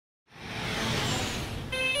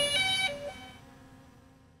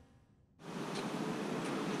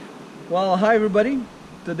Well, hi everybody.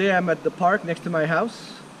 Today I'm at the park next to my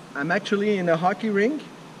house. I'm actually in a hockey rink,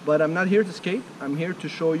 but I'm not here to skate. I'm here to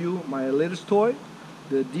show you my latest toy,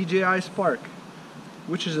 the DJI Spark,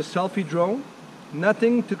 which is a selfie drone.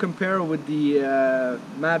 Nothing to compare with the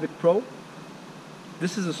Mavic Pro.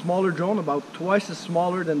 This is a smaller drone, about twice as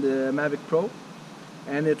smaller than the Mavic Pro,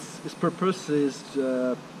 and its purpose is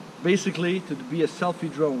basically to be a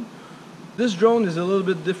selfie drone. This drone is a little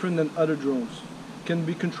bit different than other drones. Can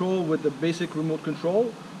be controlled with a basic remote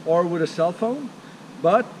control or with a cell phone,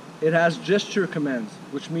 but it has gesture commands,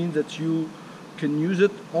 which means that you can use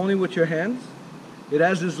it only with your hands. It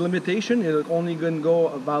has this limitation, it's only going to go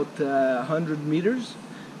about 100 meters,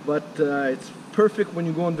 but it's perfect when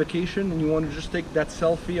you go on vacation and you want to just take that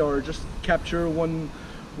selfie or just capture one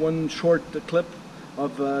short clip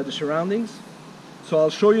of the surroundings. So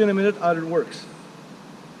I'll show you in a minute how it works.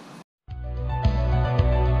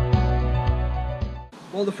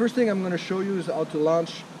 Well, the first thing I'm going to show you is how to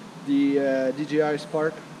launch the DJI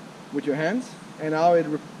Spark with your hands and how it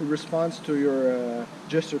responds to your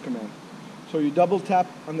gesture command. So you double tap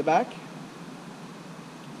on the back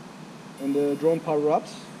and the drone power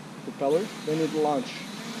ups, propeller, then it will launch.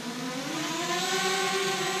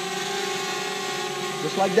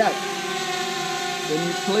 Just like that. Then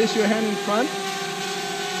you place your hand in front,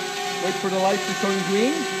 wait for the light to turn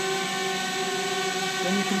green,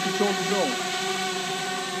 then you can control the drone.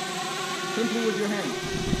 Simply with your hand.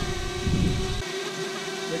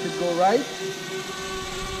 Make it go right,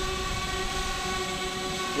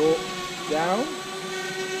 go down,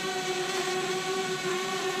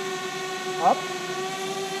 up,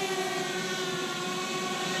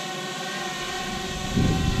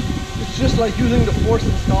 it's just like using the Force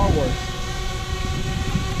in Star Wars.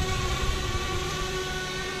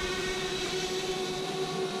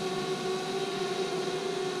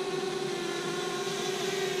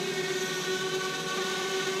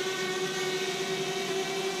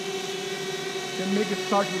 Can make it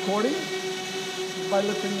start recording just by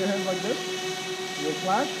lifting your hand like this. It will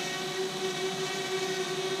flash.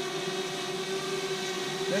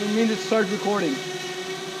 Then it means it starts recording.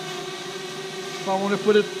 If I want to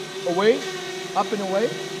put it away, up and away,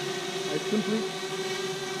 I simply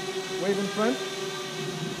wave in front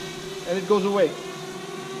and it goes away.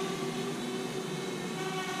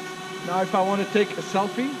 Now if I want to take a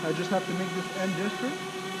selfie, I just have to make this end gesture.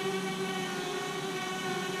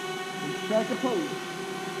 Strike a pose.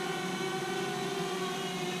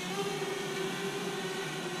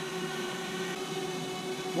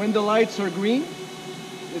 When the lights are green,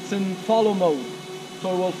 it's in follow mode,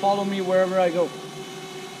 so it will follow me wherever I go.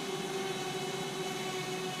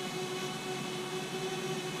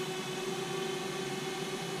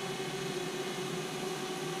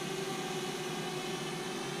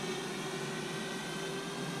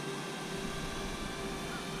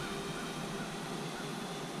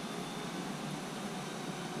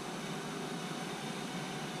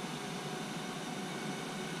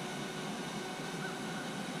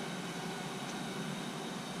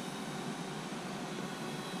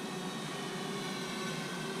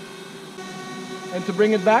 And to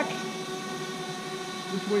bring it back,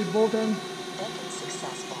 just wave both ends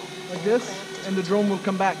like this, and the drone will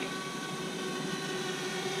come back.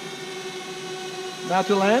 Now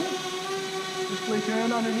to land, just place your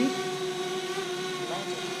hand underneath,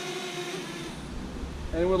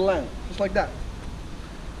 and it will land, just like that.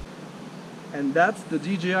 And that's the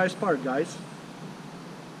DJI Spark, guys.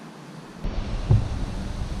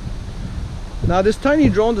 Now this tiny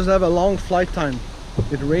drone does have a long flight time.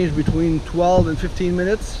 It ranged between 12 and 15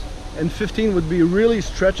 minutes, and 15 would be really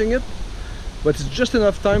stretching it, but it's just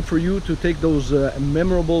enough time for you to take those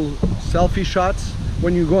memorable selfie shots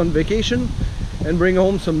when you go on vacation and bring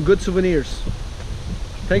home some good souvenirs.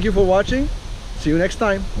 Thank you for watching. See you next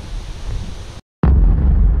time.